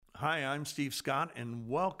Hi, I'm Steve Scott, and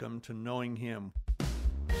welcome to Knowing Him.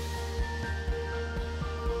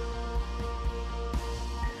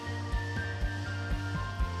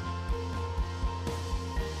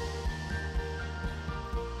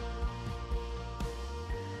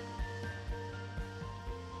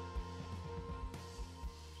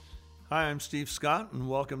 Hi, I'm Steve Scott, and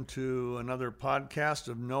welcome to another podcast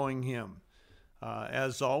of Knowing Him.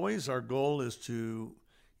 As always, our goal is to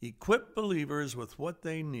equip believers with what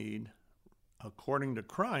they need, according to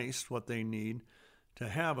Christ, what they need to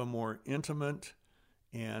have a more intimate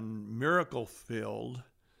and miracle-filled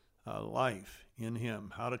life in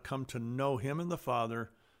Him, how to come to know Him and the Father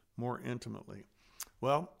more intimately.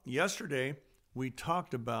 Well, yesterday we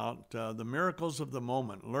talked about the miracles of the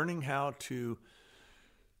moment, learning how to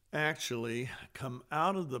actually come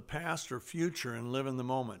out of the past or future and live in the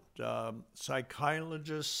moment.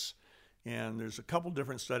 Psychologists, and there's a couple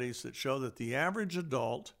different studies that show that the average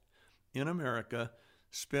adult in America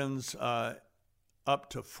spends up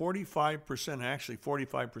to 45%, actually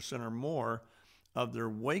 45% or more of their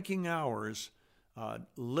waking hours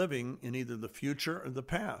living in either the future or the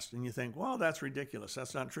past. And you think, well, that's ridiculous.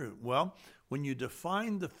 That's not true. Well, when you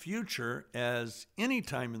define the future as any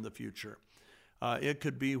time in the future, it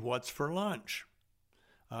could be what's for lunch.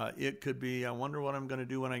 It could be, I wonder what I'm going to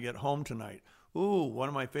do when I get home tonight. Ooh, one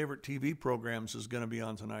of my favorite TV programs is going to be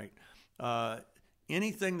on tonight.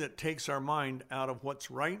 Anything that takes our mind out of what's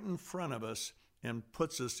right in front of us and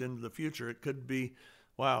puts us into the future. It could be,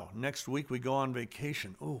 wow, next week we go on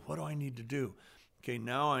vacation. Ooh, what do I need to do? Okay,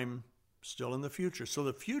 now I'm still in the future. So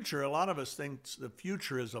the future, a lot of us think the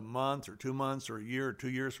future is a month or 2 months or a year or 2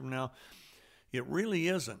 years from now. It really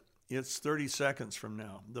isn't. It's 30 seconds from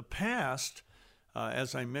now. The past,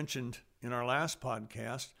 as I mentioned in our last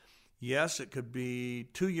podcast, yes, it could be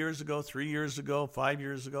 2 years ago, 3 years ago, 5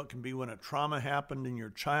 years ago. It can be when a trauma happened in your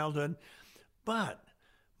childhood. But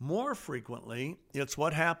more frequently, it's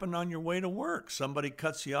what happened on your way to work. Somebody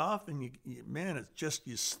cuts you off and, it's just,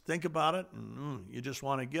 you think about it and you just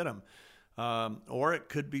want to get them. Or it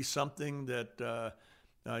could be something that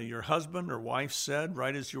your husband or wife said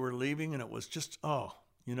right as you were leaving, and it was just,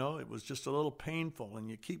 it was just a little painful, and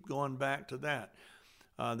you keep going back to that.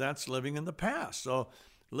 That's living in the past. So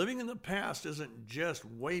living in the past isn't just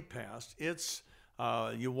way past. It's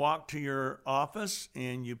you walk to your office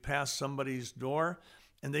and you pass somebody's door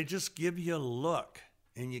and they just give you a look,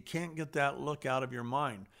 and you can't get that look out of your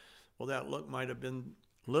mind. Well, that look might have been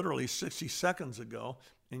literally 60 seconds ago,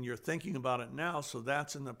 and you're thinking about it now, so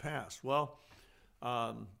that's in the past. Well,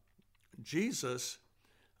 Jesus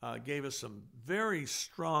gave us some very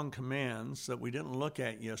strong commands that we didn't look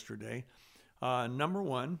at yesterday. Number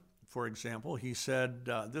one, for example, he said,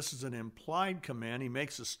 this is an implied command. He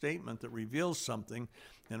makes a statement that reveals something,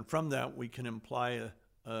 and from that we can imply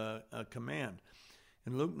a command.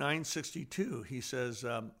 In Luke 9:62, he says,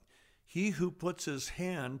 he who puts his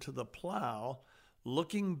hand to the plow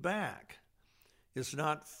looking back is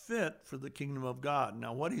not fit for the kingdom of God.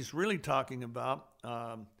 Now, what he's really talking about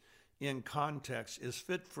in context is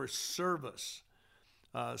fit for service.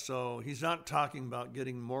 So he's not talking about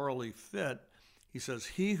getting morally fit. He says,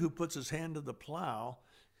 he who puts his hand to the plow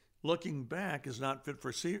looking back is not fit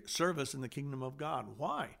for service in the kingdom of God.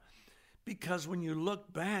 Why? Because when you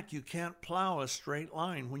look back, you can't plow a straight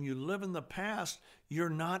line. When you live in the past,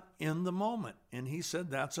 you're not in the moment. And he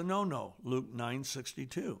said that's a no-no, Luke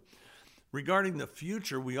 9:62. Regarding the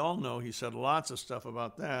future, we all know he said lots of stuff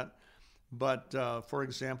about that. But for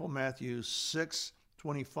example, Matthew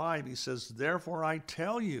 6:25, he says, therefore I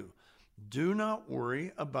tell you, do not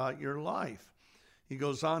worry about your life. He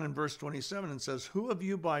goes on in verse 27 and says, who of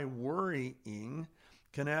you by worrying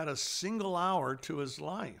can add a single hour to his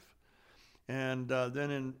life? And then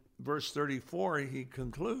in verse 34, he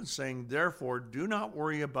concludes saying, therefore, do not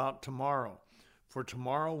worry about tomorrow, for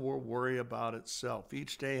tomorrow will worry about itself.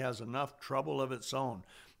 Each day has enough trouble of its own.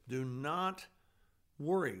 Do not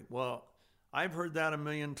worry. Well, I've heard that a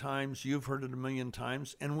million times. You've heard it a million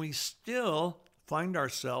times. And we still find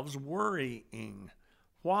ourselves worrying.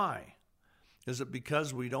 Why? Is it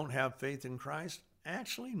because we don't have faith in Christ?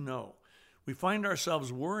 Actually, no. We find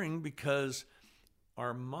ourselves worrying because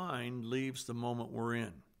our mind leaves the moment we're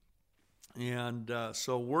in. And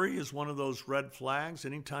so worry is one of those red flags.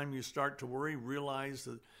 Anytime you start to worry, realize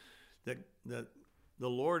that the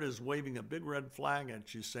Lord is waving a big red flag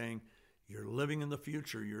at you saying, you're living in the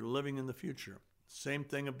future. You're living in the future. Same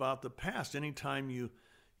thing about the past. Anytime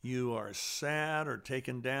you are sad or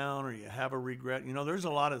taken down or you have a regret, there's a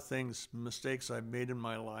lot of mistakes I've made in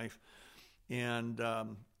my life. And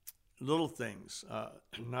little things,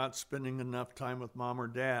 not spending enough time with mom or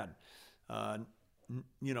dad,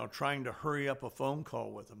 trying to hurry up a phone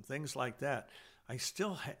call with them, things like that.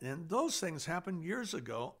 And those things happened years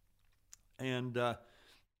ago, and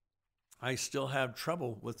I still have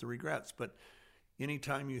trouble with the regrets. But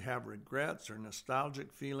anytime you have regrets or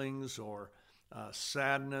nostalgic feelings or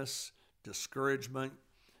sadness, discouragement,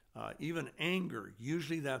 even anger,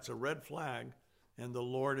 usually that's a red flag, and the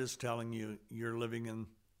Lord is telling you you're living in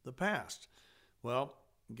the past. Well,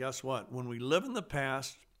 guess what? When we live in the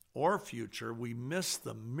past or future, we miss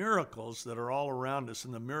the miracles that are all around us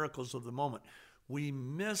and the miracles of the moment. We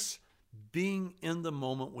miss being in the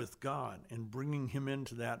moment with God and bringing him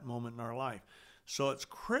into that moment in our life. So it's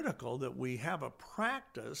critical that we have a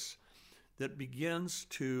practice that begins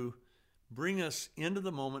to bring us into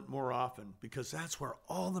the moment more often, because that's where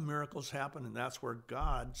all the miracles happen, and that's where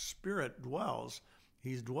God's Spirit dwells.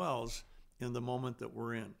 He dwells in the moment that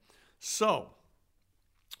we're in. So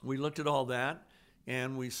we looked at all that,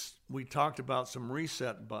 and we talked about some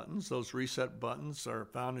reset buttons. Those reset buttons are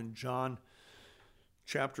found in John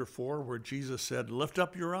chapter 4, where Jesus said, lift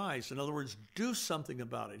up your eyes. In other words, do something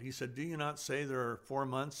about it. He said, do you not say there are 4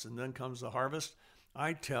 months and then comes the harvest?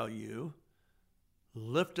 I tell you,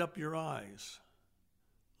 lift up your eyes.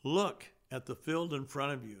 Look at the field in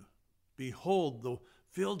front of you. Behold, the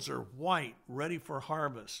fields are white, ready for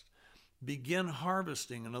harvest. Begin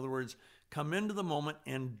harvesting. In other words, come into the moment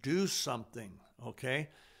and do something, okay?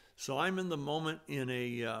 So I'm in the moment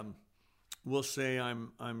in we'll say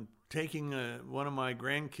I'm taking one of my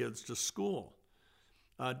grandkids to school.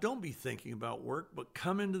 Don't be thinking about work, but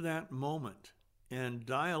come into that moment and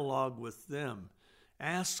dialogue with them.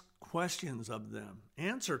 Ask questions of them.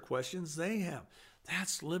 Answer questions they have.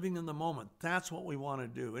 That's living in the moment. That's what we want to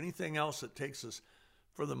do. Anything else that takes us,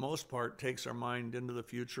 for the most part, takes our mind into the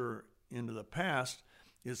future, into the past,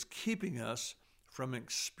 is keeping us from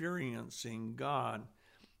experiencing God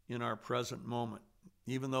in our present moment,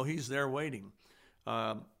 even though he's there waiting.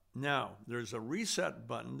 Now, there's a reset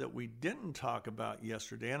button that we didn't talk about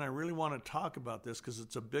yesterday, and I really want to talk about this because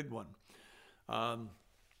it's a big one.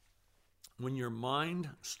 When your mind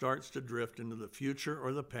starts to drift into the future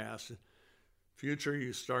or the past, future,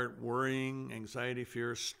 you start worrying, anxiety,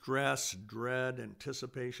 fear, stress, dread,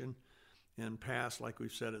 anticipation, and past, like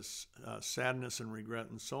we've said, is sadness and regret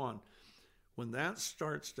and so on. When that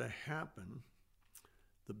starts to happen,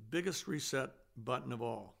 the biggest reset button of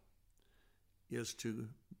all is to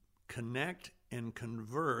connect and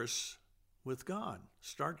converse with God.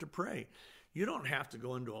 Start to pray. You don't have to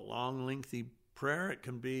go into a long, lengthy prayer. It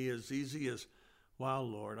can be as easy as, wow,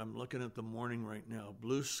 Lord, I'm looking at the morning right now,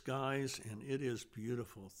 blue skies, and it is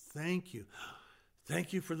beautiful. Thank you.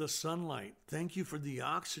 Thank you for the sunlight. Thank you for the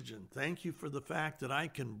oxygen. Thank you for the fact that I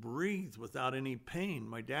can breathe without any pain.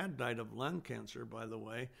 My dad died of lung cancer, by the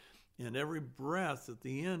way, and every breath at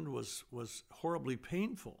the end was horribly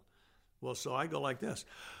painful. Well, so I go like this.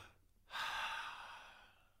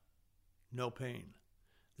 No pain.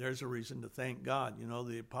 There's a reason to thank God. You know,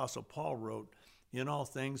 the Apostle Paul wrote, in all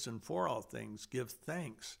things and for all things, give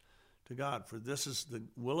thanks to God, for this is the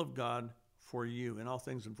will of God for you. In all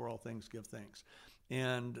things and for all things, give thanks.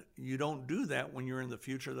 And you don't do that when you're in the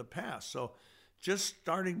future or the past. So just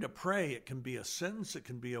starting to pray, it can be a sentence, it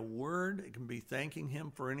can be a word, it can be thanking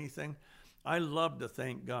him for anything. I love to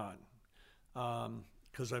thank God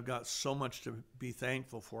because I've got so much to be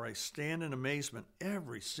thankful for. I stand in amazement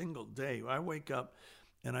every single day. I wake up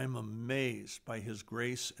and I'm amazed by his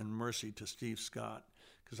grace and mercy to Steve Scott,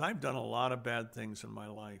 because I've done a lot of bad things in my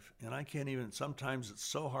life, and I can't even, sometimes it's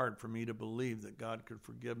so hard for me to believe that God could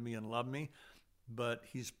forgive me and love me, but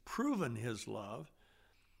he's proven his love,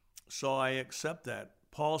 so I accept that.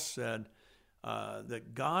 Paul said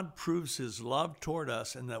that God proves his love toward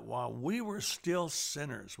us, and that while we were still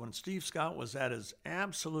sinners, when Steve Scott was at his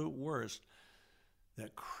absolute worst,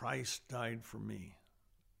 that Christ died for me.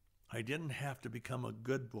 I didn't have to become a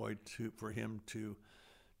good boy for him to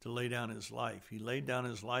lay down his life. He laid down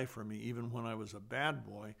his life for me even when I was a bad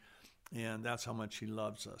boy, and that's how much he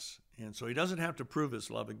loves us. And so he doesn't have to prove his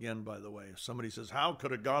love again, by the way. If somebody says, how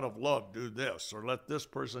could a God of love do this or let this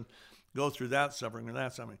person go through that suffering or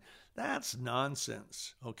that suffering? That's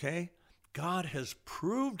nonsense, okay? God has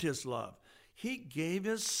proved his love. He gave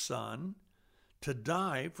his son to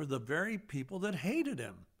die for the very people that hated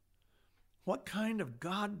him. What kind of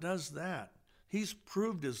God does that? He's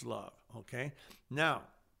proved his love, okay? Now,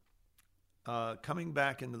 coming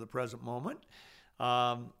back into the present moment,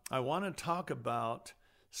 I want to talk about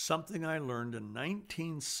something I learned in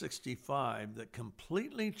 1965 that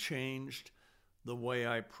completely changed the way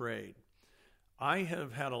I prayed. I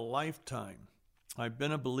have had a lifetime. I've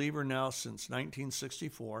been a believer now since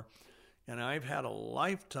 1964, and I've had a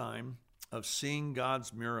lifetime of seeing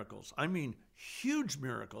God's miracles. I mean, huge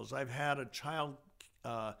miracles. I've had a child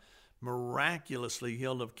miraculously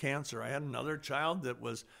healed of cancer. I had another child that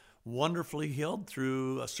was wonderfully healed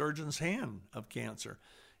through a surgeon's hand of cancer.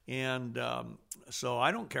 And so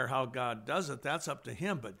I don't care how God does it. That's up to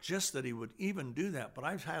him. But just that he would even do that. But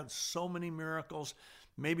I've had so many miracles.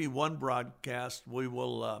 Maybe one broadcast we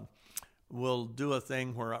will we'll do a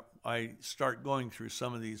thing where I start going through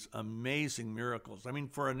some of these amazing miracles. I mean,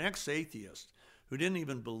 for an ex-atheist who didn't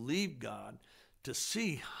even believe God, to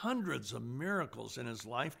see hundreds of miracles in his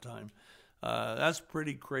lifetime, that's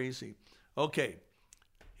pretty crazy. Okay,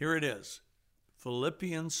 here it is.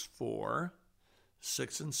 Philippians 4,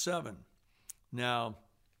 6 and 7. Now,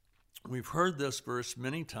 we've heard this verse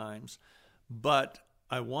many times, but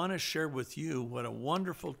I want to share with you what a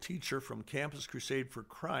wonderful teacher from Campus Crusade for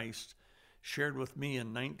Christ shared with me in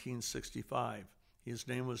 1965. His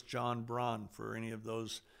name was John Braun, for any of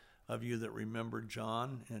those of you that remember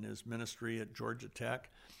John and his ministry at Georgia Tech.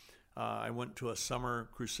 I went to a summer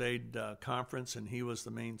crusade conference, and he was the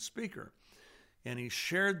main speaker. And he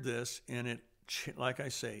shared this, and it, like I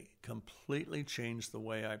say, completely changed the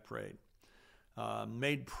way I prayed.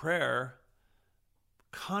 Made prayer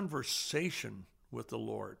conversation with the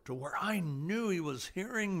Lord to where I knew he was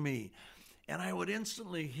hearing me. And I would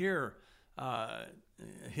instantly hear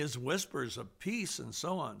his whispers of peace and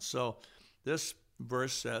so on. So this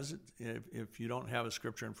verse says, if you don't have a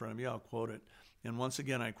scripture in front of you, I'll quote it. And once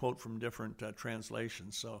again, I quote from different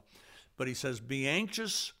translations. But he says, "Be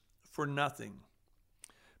anxious for nothing,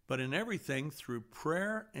 but in everything through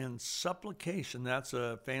prayer and supplication," that's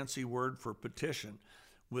a fancy word for petition,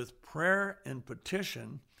 "with prayer and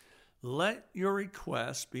petition, let your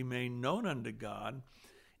requests be made known unto God,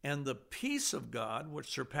 and the peace of God, which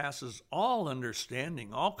surpasses all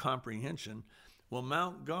understanding, all comprehension, will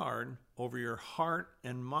mount guard over your heart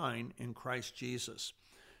and mind in Christ Jesus."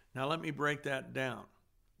 Now let me break that down.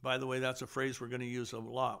 By the way, that's a phrase we're going to use a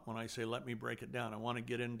lot when I say let me break it down. I want to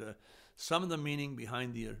get into some of the meaning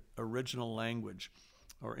behind the original language,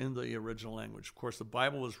 or in the original language. Of course, the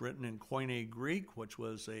Bible was written in Koine Greek, which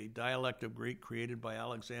was a dialect of Greek created by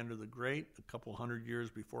Alexander the Great a couple hundred years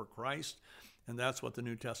before Christ, and that's what the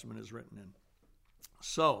New Testament is written in.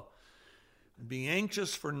 So, be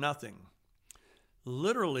anxious for nothing.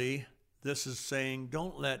 Literally, this is saying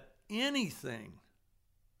don't let anything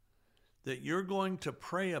that you're going to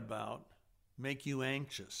pray about make you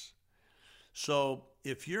anxious. So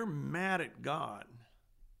if you're mad at God,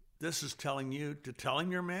 this is telling you to tell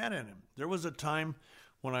him you're mad at him. There was a time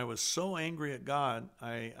when I was so angry at God,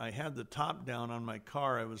 I had the top down on my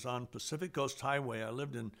car. I was on Pacific Coast Highway. I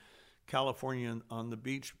lived in California on the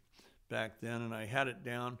beach back then, and I had it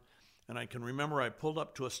down. And I can remember I pulled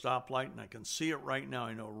up to a stoplight, and I can see it right now.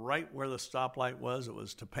 I know right where the stoplight was. It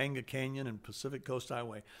was Topanga Canyon and Pacific Coast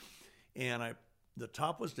Highway. And the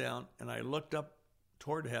top was down, and I looked up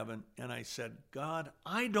toward heaven, and I said, "God,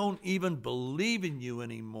 I don't even believe in you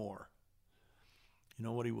anymore." You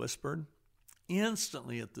know what he whispered?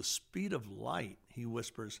 Instantly, at the speed of light, he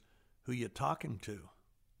whispers, "Who you talking to?"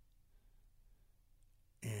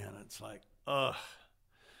 And it's like, ugh.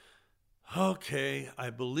 Okay, I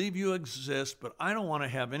believe you exist, but I don't want to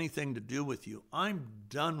have anything to do with you. I'm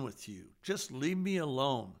done with you. Just leave me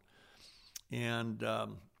alone. And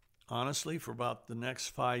honestly, for about the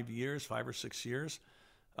next 5 or 6 years,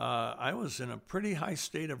 I was in a pretty high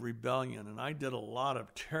state of rebellion, and I did a lot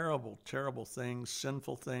of terrible, terrible things,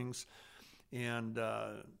 sinful things, and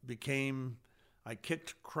I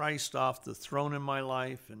kicked Christ off the throne in my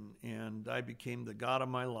life, and I became the God of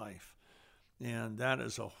my life. And that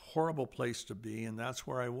is a horrible place to be, and that's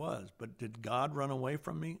where I was. But did God run away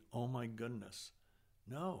from me? Oh my goodness.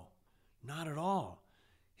 No, not at all.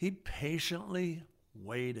 He patiently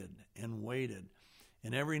waited and waited.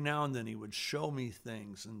 And every now and then he would show me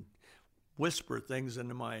things and whisper things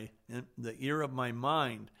into the ear of my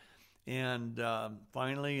mind. And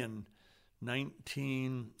finally in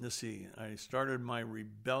I started my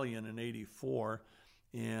rebellion in 84.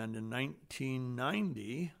 And in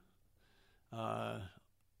 1990,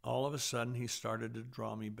 all of a sudden he started to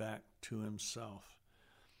draw me back to himself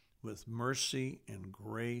with mercy and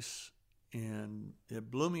grace. And it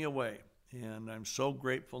blew me away. And I'm so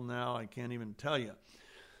grateful now, I can't even tell you.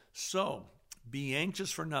 So, be anxious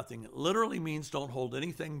for nothing. It literally means don't hold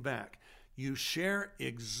anything back. You share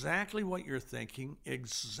exactly what you're thinking,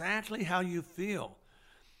 exactly how you feel.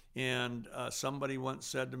 And somebody once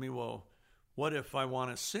said to me, well, what if I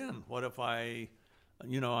want to sin? What if I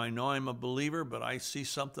know I'm a believer, but I see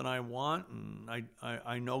something I want, and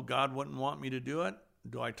I know God wouldn't want me to do it?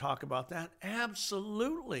 Do I talk about that?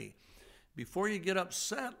 Absolutely. before you get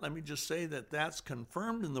upset, let me just say that that's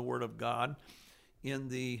confirmed in the Word of God in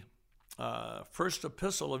the first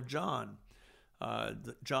epistle of John.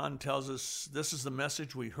 John tells us, this is the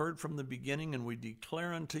message we heard from the beginning, and we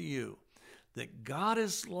declare unto you that God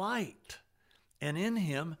is light, and in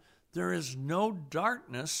him there is no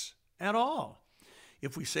darkness at all.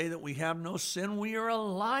 If we say that we have no sin, we are a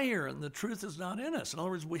liar, and the truth is not in us. In other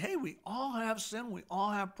words, we all have sin, we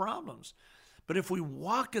all have problems. But if we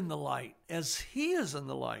walk in the light as he is in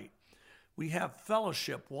the light, we have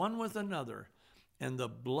fellowship one with another, and the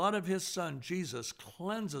blood of his Son, Jesus,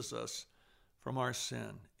 cleanses us from our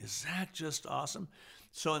sin. Is that just awesome?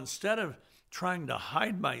 So instead of trying to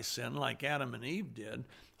hide my sin like Adam and Eve did,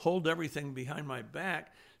 hold everything behind my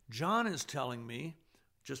back, John is telling me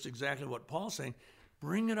just exactly what Paul's saying.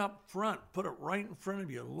 Bring it up front. Put it right in front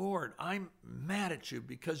of you. Lord, I'm mad at you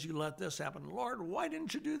because you let this happen. Lord, why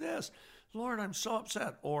didn't you do this? Lord, I'm so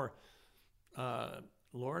upset. Or,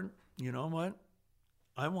 Lord, you know what?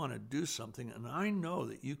 I want to do something, and I know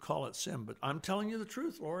that you call it sin, but I'm telling you the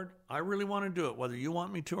truth, Lord. I really want to do it, whether you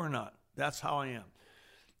want me to or not. That's how I am.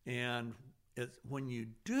 And when you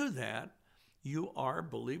do that, you are,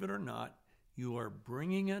 believe it or not, you are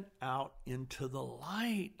bringing it out into the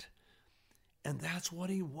light. And that's what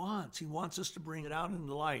he wants. He wants us to bring it out in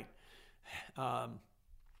the light.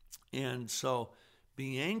 And so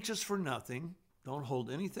be anxious for nothing. Don't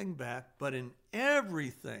hold anything back, but in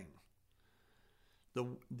everything.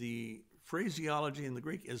 The phraseology in the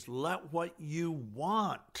Greek is let what you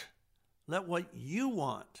want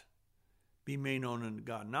be made known unto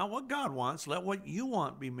God. Not what God wants, let what you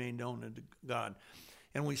want be made known unto God.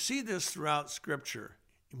 And we see this throughout Scripture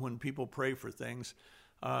when people pray for things,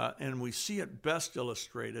 and we see it best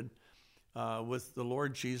illustrated with the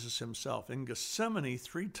Lord Jesus himself. In Gethsemane,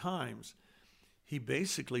 3 times, he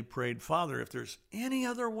basically prayed, Father, if there's any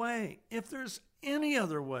other way,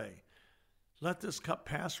 let this cup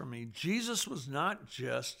pass from me. Jesus was not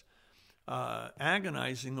just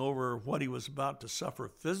agonizing over what he was about to suffer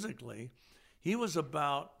physically. He was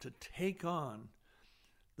about to take on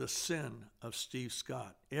the sin of Steve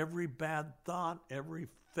Scott. Every bad thought, every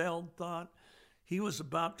failed thought, he was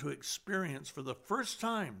about to experience for the first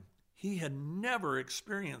time. He had never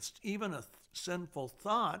experienced even a sinful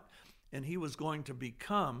thought, and he was going to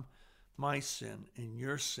become my sin and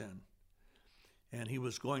your sin. And he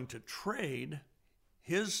was going to trade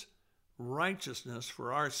his righteousness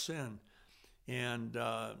for our sin. And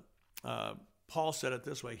Paul said it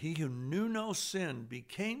this way, he who knew no sin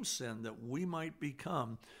became sin that we might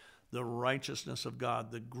become the righteousness of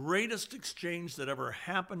God. The greatest exchange that ever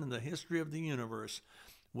happened in the history of the universe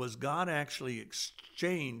was God actually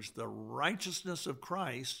exchanged the righteousness of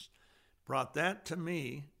Christ, brought that to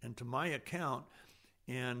me and to my account,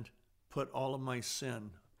 and put all of my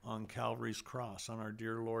sin on Calvary's cross, on our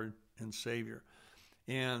dear Lord and Savior.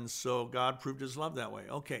 And so God proved his love that way.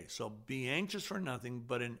 Okay, so be anxious for nothing,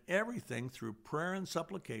 but in everything through prayer and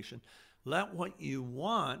supplication, let what you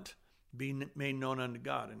want be made known unto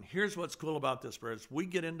God. And here's what's cool about this prayer. As we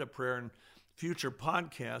get into prayer in future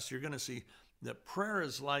podcasts, you're going to see that prayer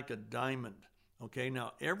is like a diamond. Okay,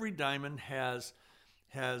 now every diamond has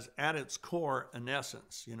at its core an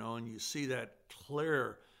essence, and you see that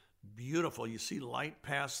clear, beautiful. You see light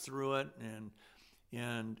pass through it,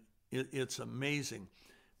 and it's amazing.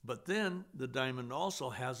 But then the diamond also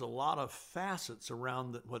has a lot of facets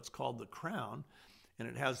around what's called the crown, and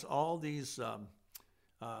it has all these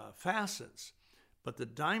facets. But the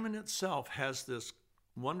diamond itself has this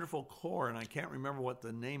wonderful core, and I can't remember what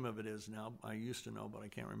the name of it is now. I used to know, but I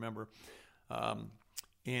can't remember.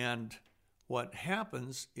 And what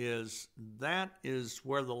happens is that is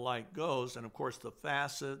where the light goes, and of course the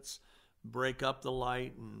facets break up the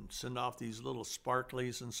light and send off these little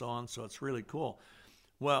sparklies and so on, so it's really cool.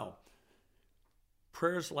 Well,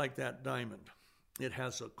 prayer's like that diamond. It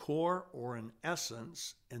has a core or an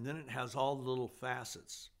essence, and then it has all the little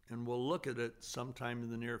facets. And we'll look at it sometime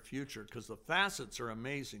in the near future because the facets are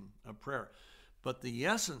amazing of prayer. But the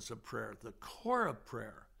essence of prayer, the core of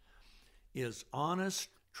prayer, is honest,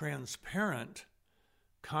 transparent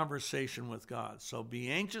conversation with God. So be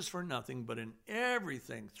anxious for nothing, but in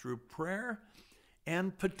everything through prayer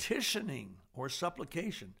and petitioning or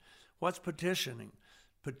supplication. What's petitioning?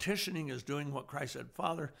 Petitioning is doing what Christ said.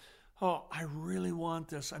 Father, I really want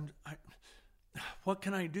this. What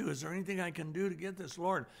can I do? Is there anything I can do to get this?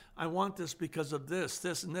 Lord, I want this because of this,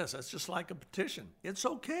 this, and this. That's just like a petition. It's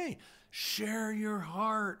okay. Share your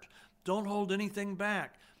heart. Don't hold anything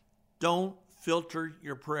back. Don't filter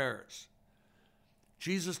your prayers.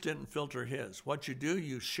 Jesus didn't filter his. What you do,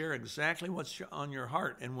 you share exactly what's on your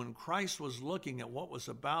heart. And when Christ was looking at what was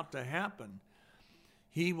about to happen,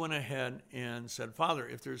 he went ahead and said, Father,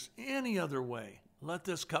 if there's any other way, let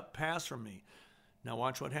this cup pass from me. Now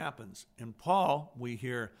watch what happens. In Paul, we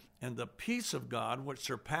hear, and the peace of God, which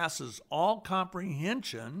surpasses all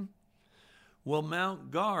comprehension, will mount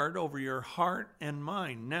guard over your heart and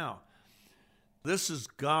mind. Now, this is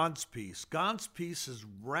God's peace. God's peace is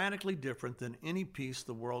radically different than any peace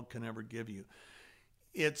the world can ever give you.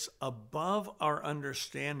 It's above our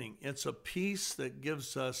understanding. It's a peace that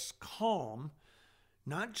gives us calm,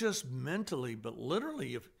 not just mentally, but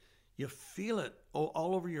literally. If you feel it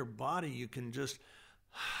all over your body, you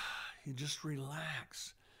just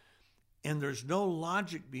relax. And there's no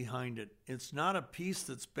logic behind it. It's not a peace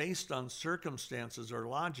that's based on circumstances or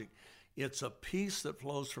logic. It's a peace that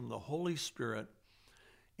flows from the Holy Spirit,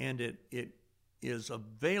 and it is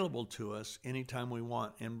available to us anytime we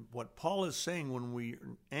want. And what Paul is saying, when we're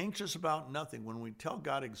anxious about nothing, when we tell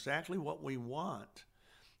God exactly what we want,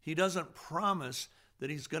 he doesn't promise that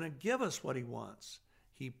he's going to give us what he wants.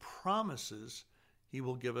 He promises he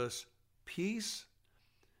will give us peace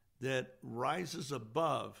that rises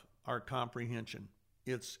above our comprehension.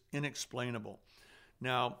 It's inexplainable.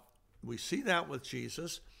 Now, we see that with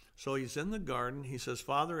Jesus. So he's in the garden. He says,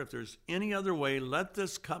 Father, if there's any other way, let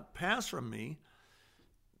this cup pass from me.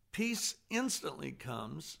 Peace instantly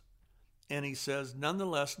comes. And he says,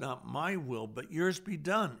 nonetheless, not my will, but yours be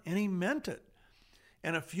done. And he meant it.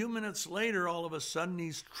 And a few minutes later, all of a sudden,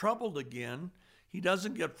 he's troubled again. He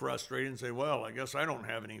doesn't get frustrated and say, well, I guess I don't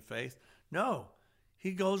have any faith. No,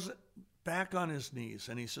 he goes back on his knees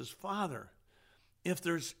and he says, Father, if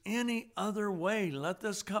there's any other way, let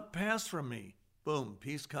this cup pass from me. Boom,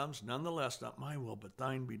 peace comes. Nonetheless, not my will, but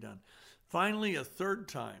thine be done. Finally, a third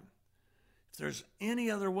time, if there's any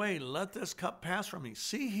other way, let this cup pass from me.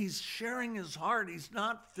 See, he's sharing his heart. He's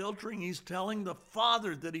not filtering. He's telling the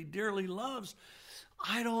Father that he dearly loves,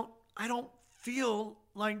 I don't feel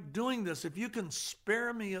like doing this. If you can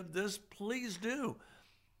spare me of this, please do.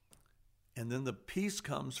 And then the peace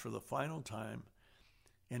comes for the final time.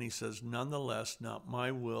 And he says, nonetheless, not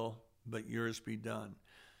my will, but yours be done.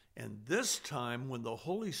 And this time, when the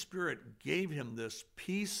Holy Spirit gave him this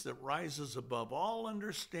peace that rises above all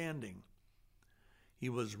understanding, he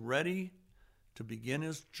was ready to begin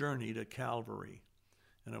his journey to Calvary.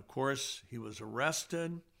 And of course, he was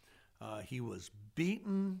arrested, he was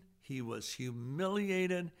beaten, he was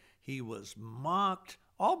humiliated, he was mocked,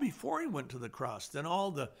 all before he went to the cross. Then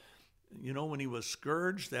when he was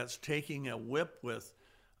scourged, that's taking a whip with,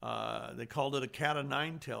 they called it a cat of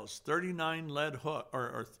nine tails, 39 lead hook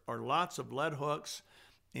or lots of lead hooks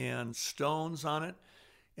and stones on it.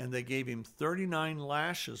 And they gave him 39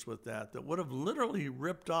 lashes with that would have literally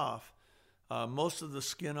ripped off most of the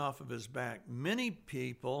skin off of his back. Many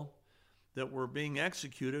people that were being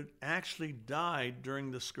executed actually died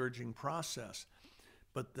during the scourging process.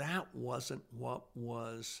 But that wasn't what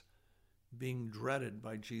was being dreaded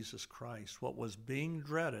by Jesus Christ. What was being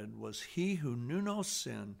dreaded was he who knew no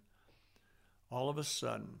sin, all of a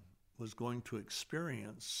sudden was going to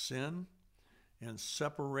experience sin and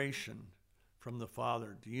separation from the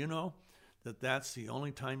Father. Do you know that that's the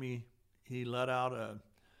only time he let out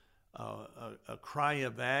a cry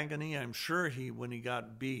of agony? I'm sure when he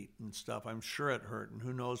got beat and stuff, I'm sure it hurt, and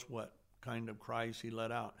who knows what kind of cries he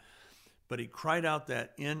let out. But he cried out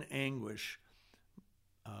that in anguish,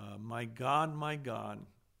 my God,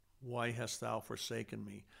 why hast thou forsaken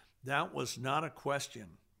me? That was not a question,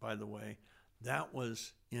 by the way. That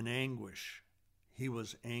was in anguish. He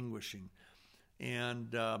was anguishing.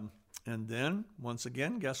 And then, once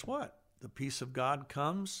again, guess what? The peace of God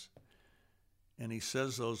comes, and he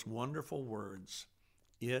says those wonderful words,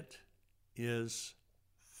 it is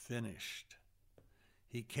finished.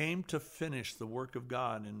 He came to finish the work of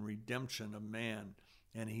God in redemption of man,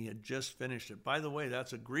 and he had just finished it. By the way,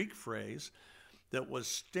 that's a Greek phrase that was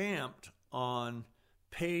stamped on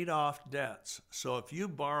paid off debts. So if you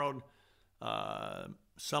borrowed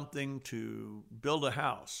something to build a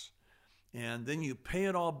house, and then you pay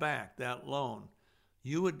it all back, that loan,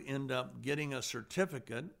 you would end up getting a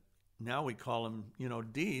certificate. Now we call them,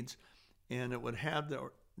 deeds, and it would have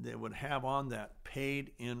they would have on that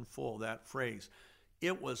paid in full, that phrase.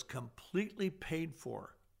 It was completely paid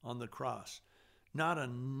for on the cross. Not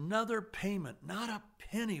another payment, not a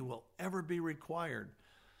penny will ever be required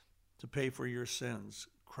to pay for your sins.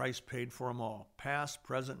 Christ paid for them all, past,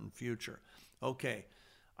 present, and future. Okay,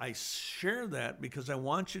 I share that because I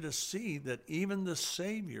want you to see that even the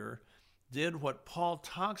Savior did what Paul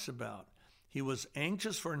talks about. He was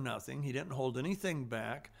anxious for nothing. He didn't hold anything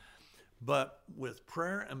back. But with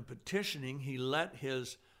prayer and petitioning, he let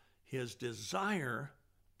his desire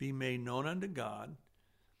be made known unto God,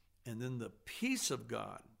 and then the peace of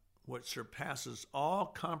God, which surpasses all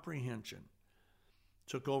comprehension,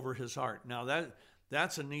 took over his heart. Now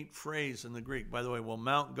that's a neat phrase in the Greek. By the way, will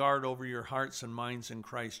mount guard over your hearts and minds in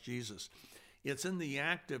Christ Jesus. It's in the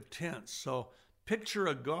active tense. So picture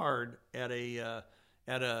a guard at a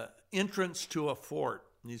entrance to a fort.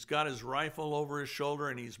 And he's got his rifle over his shoulder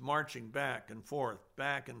and he's marching back and forth,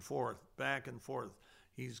 back and forth, back and forth.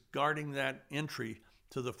 He's guarding that entry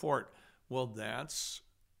to the fort. Well, that's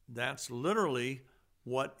literally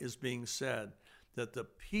what is being said, that the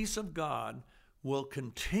peace of God will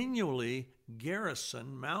continually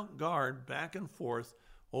garrison, mount guard back and forth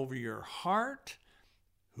over your heart,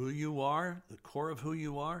 who you are, the core of who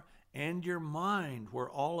you are, and your mind, where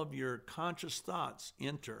all of your conscious thoughts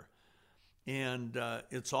enter. And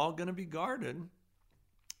it's all going to be guarded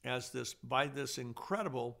by this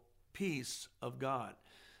incredible peace of God.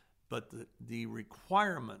 But the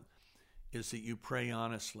requirement is that you pray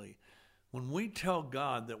honestly. When we tell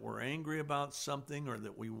God that we're angry about something or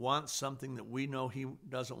that we want something that we know he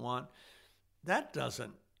doesn't want,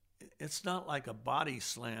 it's not like a body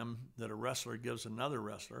slam that a wrestler gives another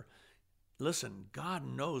wrestler. Listen, God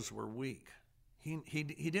knows we're weak. He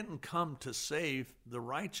didn't come to save the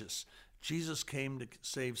righteous. Jesus came to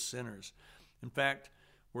save sinners. In fact,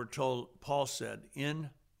 we're told, Paul said, in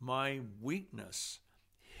my weakness,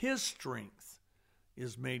 his strength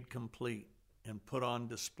is made complete and put on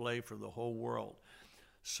display for the whole world.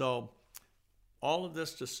 So all of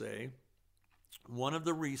this to say, one of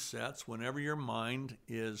the resets, whenever your mind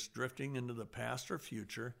is drifting into the past or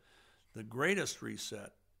future, the greatest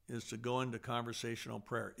reset is to go into conversational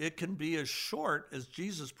prayer. It can be as short as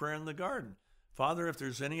Jesus' prayer in the garden. Father, if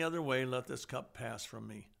there's any other way, let this cup pass from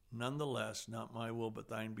me. Nonetheless, not my will, but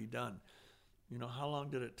thine be done. You know, how long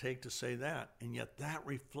did it take to say that? And yet that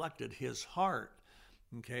reflected his heart.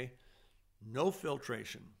 Okay? No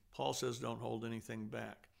filtration. Paul says don't hold anything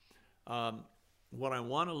back. What I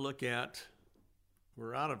want to look at,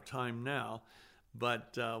 we're out of time now,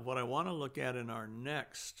 but what I want to look at in our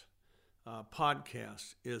next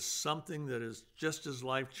podcast is something that is just as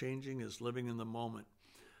life-changing as living in the moment.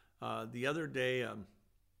 The other day,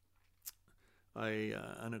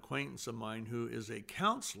 an acquaintance of mine who is a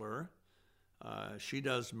counselor, she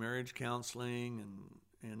does marriage counseling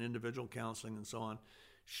and individual counseling and so on.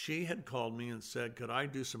 She had called me and said, could I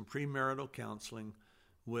do some premarital counseling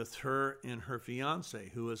with her and her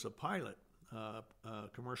fiance, who is a pilot, a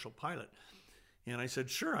commercial pilot. And I said,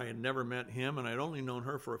 sure. I had never met him, and I'd only known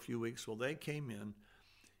her for a few weeks. Well, they came in,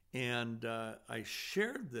 and I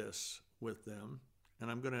shared this with them,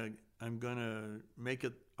 and I'm gonna make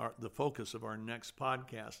it the focus of our next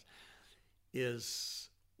podcast, is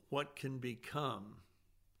what can become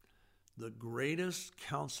the greatest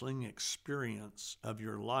counseling experience of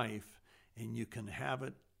your life, and you can have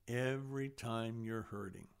it every time you're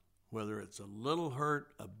hurting, whether it's a little hurt,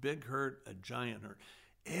 a big hurt, a giant hurt.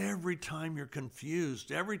 Every time you're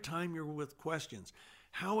confused, every time you're with questions,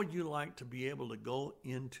 how would you like to be able to go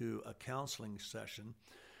into a counseling session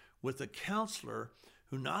with a counselor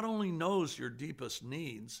who not only knows your deepest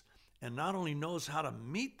needs and not only knows how to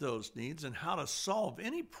meet those needs and how to solve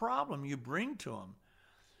any problem you bring to them,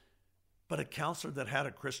 but a counselor that had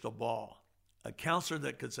a crystal ball, a counselor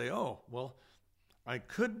that could say, oh, well,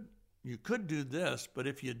 you could do this, but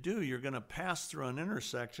if you do, you're going to pass through an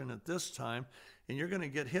intersection at this time, and you're going to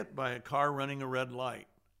get hit by a car running a red light.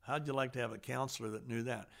 How'd you like to have a counselor that knew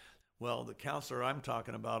that? Well, the counselor I'm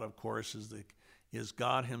talking about, of course, is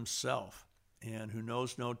God himself, and who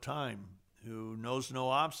knows no time, who knows no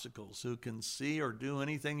obstacles, who can see or do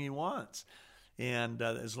anything he wants, and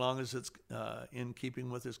as long as it's in keeping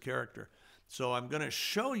with his character. So I'm going to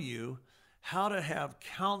show you how to have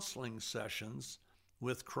counseling sessions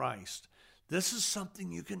with Christ. This is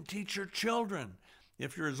something you can teach your children.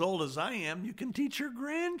 If you're as old as I am, you can teach your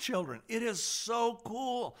grandchildren. It is so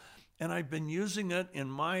cool. And I've been using it in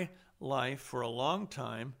my life for a long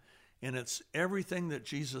time, and it's everything that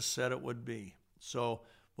Jesus said it would be. So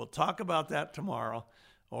we'll talk about that tomorrow,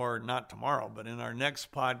 or not tomorrow, but in our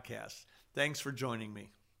next podcast. Thanks for joining me.